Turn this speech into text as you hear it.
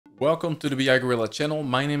Welcome to the BI Gorilla channel.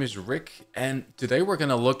 My name is Rick, and today we're going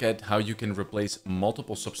to look at how you can replace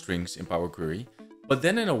multiple substrings in Power Query, but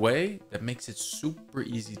then in a way that makes it super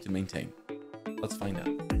easy to maintain. Let's find out.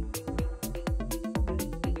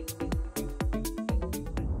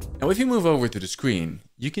 Now, if you move over to the screen,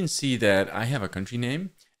 you can see that I have a country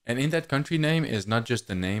name, and in that country name is not just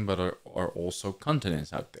the name, but are also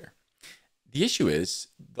continents out there. The issue is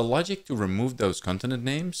the logic to remove those continent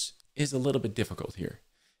names is a little bit difficult here,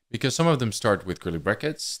 because some of them start with curly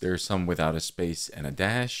brackets. There's some without a space and a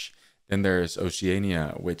dash. Then there's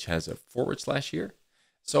Oceania, which has a / here.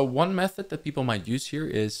 So one method that people might use here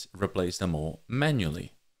is replace them all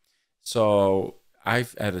manually. So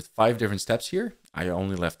I've added 5 different steps here. I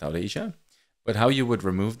only left out Asia. But how you would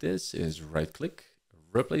remove this is right click,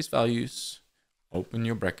 replace values, open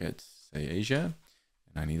your bracket, say Asia,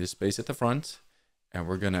 and I need a space at the front. And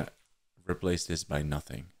we're gonna replace this by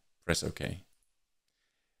nothing. Press OK.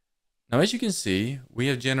 Now, as you can see, we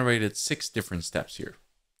have generated 6 different steps here,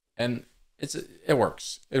 and it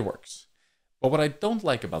works. But what I don't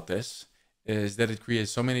like about this is that it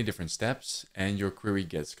creates so many different steps and your query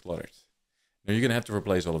gets cluttered. Now, you're going to have to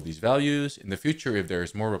replace all of these values. In the future, if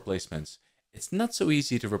there's more replacements, it's not so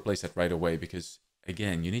easy to replace that right away because,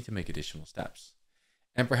 again, you need to make additional steps.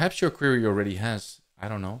 And perhaps your query already has, I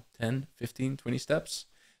don't know, 10, 15, 20 steps.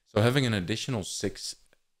 So having an additional 6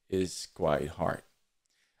 is quite hard.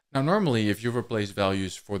 Now, normally, if you replace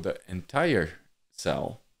values for the entire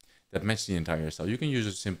cell that match the entire cell, you can use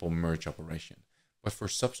a simple merge operation. But for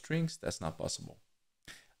substrings, that's not possible.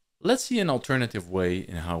 Let's see an alternative way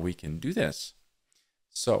in how we can do this.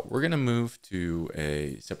 So we're going to move to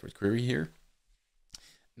a separate query here.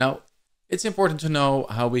 Now, it's important to know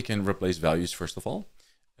how we can replace values, first of all,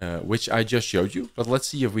 which I just showed you. But let's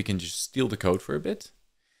see if we can just steal the code for a bit.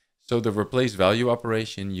 So the replace value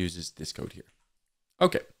operation uses this code here.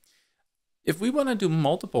 Okay. If we want to do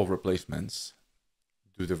multiple replacements,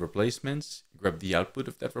 do the replacements, grab the output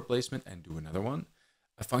of that replacement and do another one.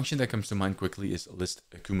 A function that comes to mind quickly is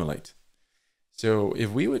List.Accumulate. So if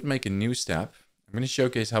we would make a new step, I'm going to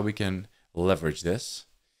showcase how we can leverage this.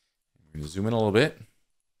 I'm going to zoom in a little bit.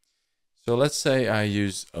 So let's say I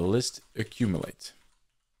use a List.Accumulate.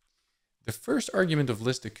 The first argument of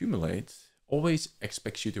List.Accumulate always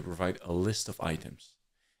expects you to provide a list of items.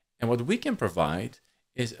 And what we can provide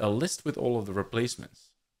is a list with all of the replacements.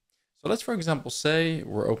 So let's, for example, say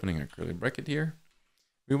we're opening a curly bracket here.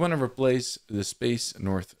 We want to replace the space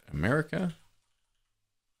North America.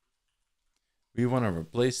 We want to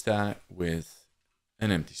replace that with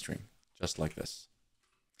an empty string, just like this.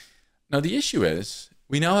 Now, the issue is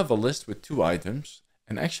we now have a list with 2 items,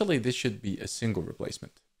 and actually this should be a single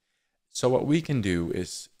replacement. So what we can do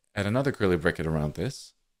is add another curly bracket around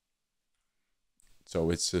this. So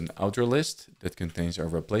it's an outer list that contains our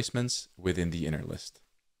replacements within the inner list.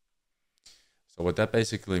 So what that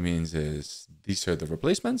basically means is these are the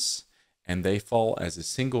replacements and they fall as a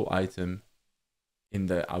single item in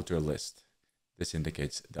the outer list. This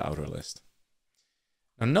indicates the outer list.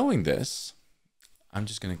 Now, knowing this, I'm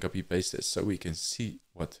just going to copy paste this so we can see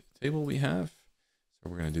what table we have. So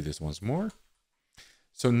we're going to do this once more.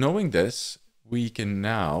 So knowing this, we can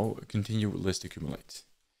now continue with List.Accumulate.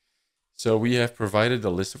 So we have provided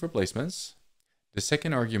a list of replacements. The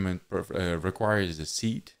second argument requires a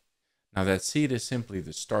seed. Now that seed is simply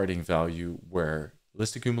the starting value where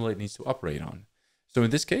List.Accumulate needs to operate on. So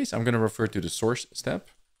in this case, I'm going to refer to the source step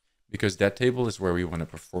because that table is where we want to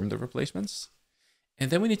perform the replacements.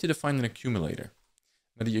 And then we need to define an accumulator.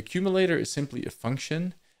 Now the accumulator is simply a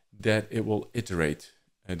function that it will iterate,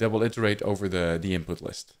 over the input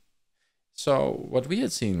list. So what we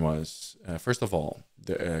had seen was, first of all,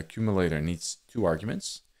 the accumulator needs 2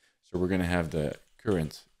 arguments. So we're going to have the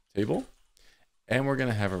current table and we're going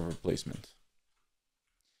to have a replacement.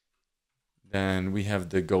 Then we have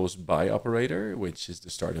the goes by operator, which is the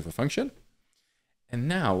start of a function. And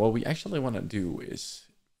now what we actually want to do is,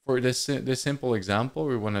 for this simple example,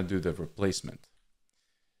 we want to do the replacement.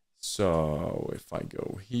 So if I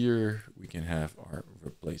go here, we can have our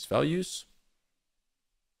replace values.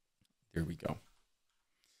 There we go.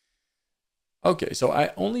 Okay, so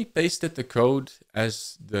I only pasted the code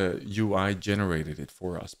as the UI generated it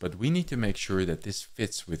for us, but we need to make sure that this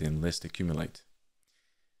fits within List.Accumulate.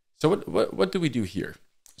 So what do we do here?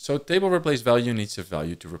 So table replace value needs a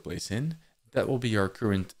value to replace in. That will be our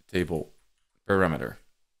current table parameter.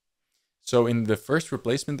 So in the first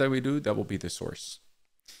replacement that we do, that will be the source.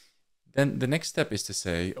 Then the next step is to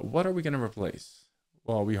say, what are we going to replace?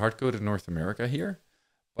 Well, we hard-coded North America here.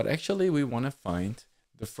 But actually, we want to find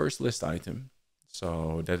the first list item.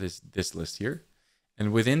 So that is this list here.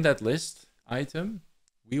 And within that list item,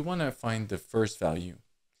 we want to find the first value.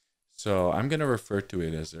 So I'm going to refer to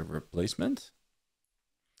it as a replacement.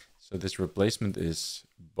 So this replacement is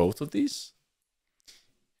both of these.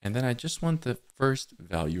 And then I just want the first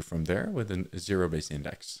value from there with a zero-based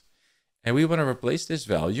index. And we want to replace this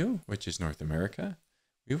value, which is North America.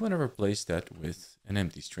 We want to replace that with an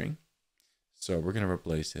empty string. So we're going to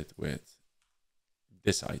replace it with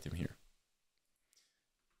this item here.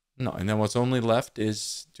 No, and then what's only left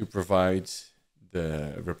is to provide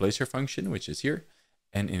the replacer function, which is here,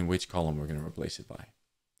 and in which column we're going to replace it by.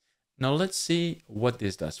 Now let's see what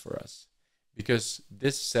this does for us, because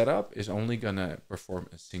this setup is only going to perform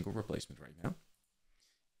a single replacement right now.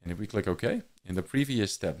 And if we click OK, in the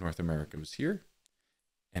previous step, North America was here.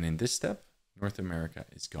 And in this step, North America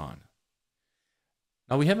is gone.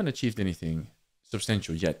 Now we haven't achieved anything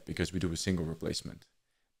substantial yet because we do a single replacement.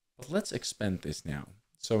 But let's expand this now.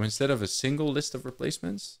 So instead of a single list of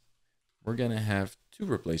replacements, we're going to have two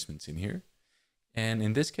replacements in here. And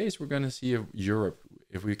in this case, we're going to see Europe,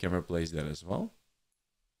 if we can replace that as well.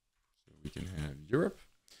 So we can have Europe,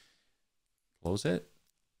 close it.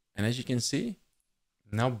 And as you can see,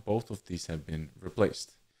 now both of these have been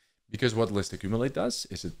replaced. Because what List.Accumulate does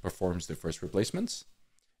is it performs the first replacements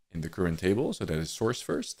in the current table, so that is source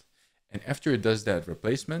first. And after it does that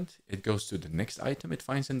replacement, it goes to the next item it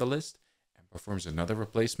finds in the list and performs another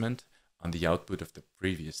replacement on the output of the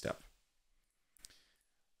previous step.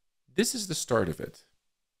 This is the start of it.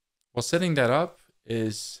 Well, setting that up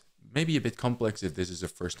is maybe a bit complex if this is the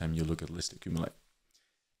first time you look at List.Accumulate.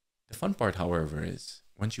 The fun part, however, is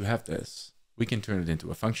once you have this, we can turn it into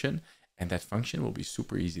a function, and that function will be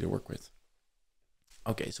super easy to work with.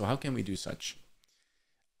 Okay, so how can we do such?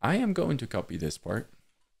 I am going to copy this part,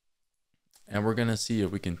 and we're going to see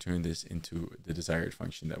if we can turn this into the desired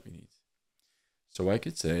function that we need. So I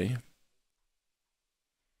could say,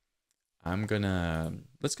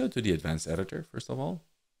 let's go to the advanced editor first of all.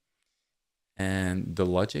 And the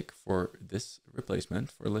logic for this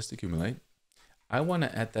replacement for List.Accumulate, I want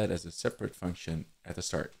to add that as a separate function at the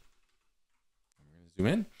start. I'm going to zoom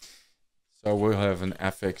in. So we'll have an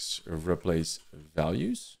affix replace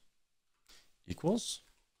values equals.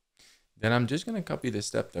 Then I'm just going to copy the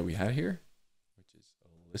step that we had here, which is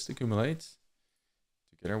List.Accumulate,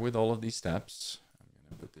 together with all of these steps. I'm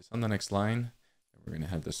going to put this on the next line. And we're going to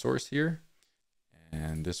have the source here.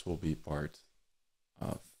 And this will be part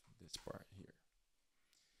of this part here.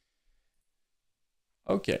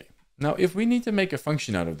 Okay. Now, if we need to make a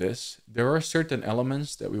function out of this, there are certain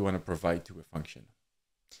elements that we want to provide to a function.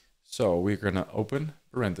 So we're going to open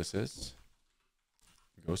parenthesis,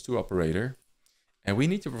 goes to operator, and we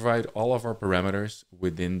need to provide all of our parameters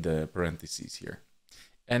within the parentheses here.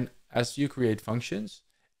 And as you create functions,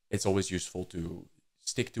 it's always useful to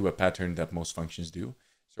stick to a pattern that most functions do.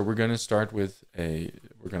 So we're going to start with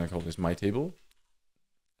we're going to call this my table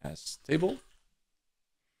as table.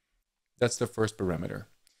 That's the first parameter.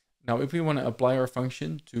 Now, if we want to apply our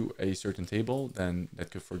function to a certain table, then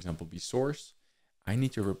that could, for example, be source. I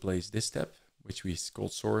need to replace this step, which we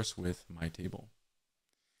called source, with my table.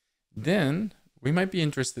 Then we might be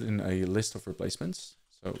interested in a list of replacements.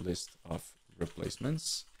 So list of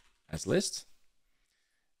replacements as list.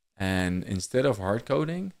 And instead of hard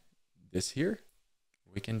coding this here,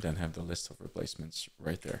 we can then have the list of replacements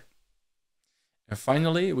right there. And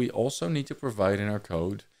finally, we also need to provide in our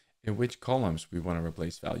code in which columns we want to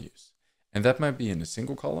replace values. And that might be in a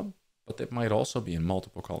single column, but that might also be in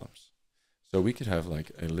multiple columns. So we could have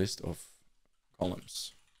like a list of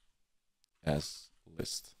columns as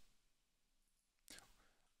list.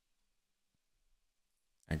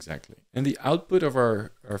 Exactly. And the output of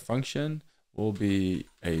our function will be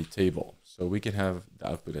a table. So we can have the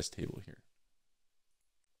output as table here.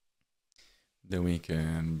 Then we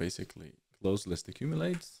can basically close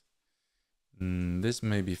List.Accumulate. This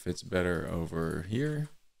maybe fits better over here.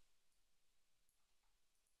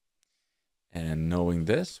 And knowing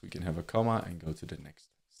this, we can have a comma and go to the next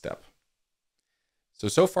step.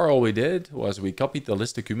 So far all we did was we copied the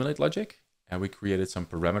List.Accumulate logic and we created some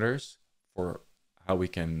parameters for how we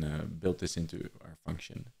can build this into our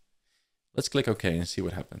function. Let's click OK and see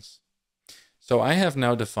what happens. So I have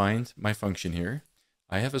now defined my function here.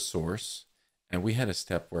 I have a source and we had a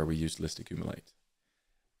step where we used List.Accumulate.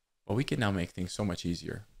 But we can now make things so much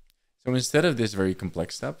easier. So instead of this very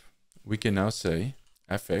complex step, we can now say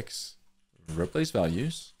fx replace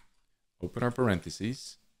values, open our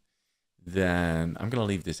parentheses. Then I'm going to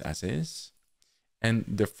leave this as is. And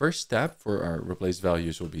the first step for our replace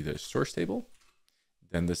values will be the source table.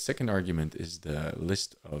 Then the second argument is the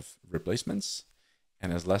list of replacements.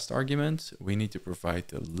 And as last argument, we need to provide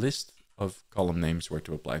the list of column names where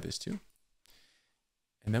to apply this to.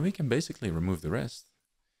 And then we can basically remove the rest.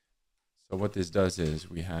 So what this does is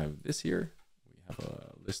we have this here, we have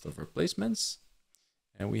a list of replacements,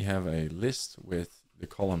 and we have a list with the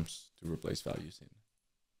columns to replace values in.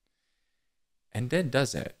 And that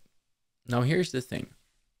does it. Now here's the thing.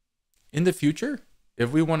 In the future,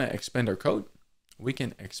 if we want to expand our code, we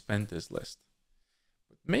can expand this list.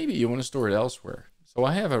 But maybe you want to store it elsewhere. So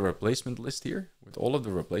I have a replacement list here with all of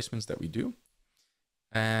the replacements that we do.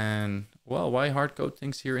 And well, why hard code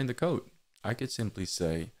things here in the code? I could simply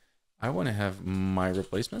say, I want to have my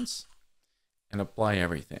replacements and apply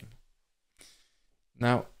everything.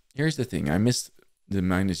 Now, here's the thing. I missed the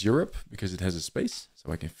minus Europe because it has a space,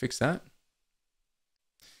 so I can fix that.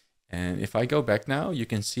 And if I go back now, you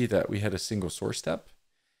can see that we had a single source step.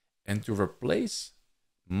 And to replace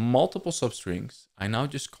multiple substrings, I now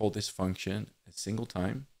just call this function a single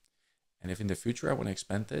time. And if in the future I want to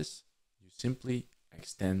expand this, you simply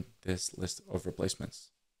extend this list of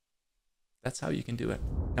replacements. That's how you can do it.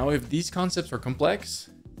 Now, if these concepts are complex,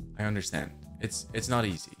 I understand. It's not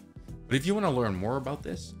easy. But if you want to learn more about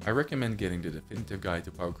this, I recommend getting the definitive guide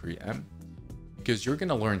to Power Query M, because you're going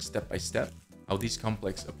to learn step by step how these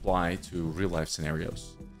complex apply to real life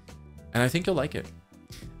scenarios. And I think you'll like it.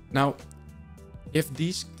 Now, if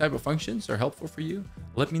these type of functions are helpful for you,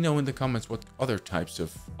 let me know in the comments what other types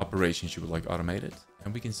of operations you would like automated,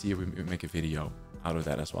 and we can see if we make a video out of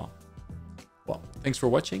that as well. Well, thanks for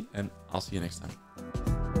watching, and I'll see you next time.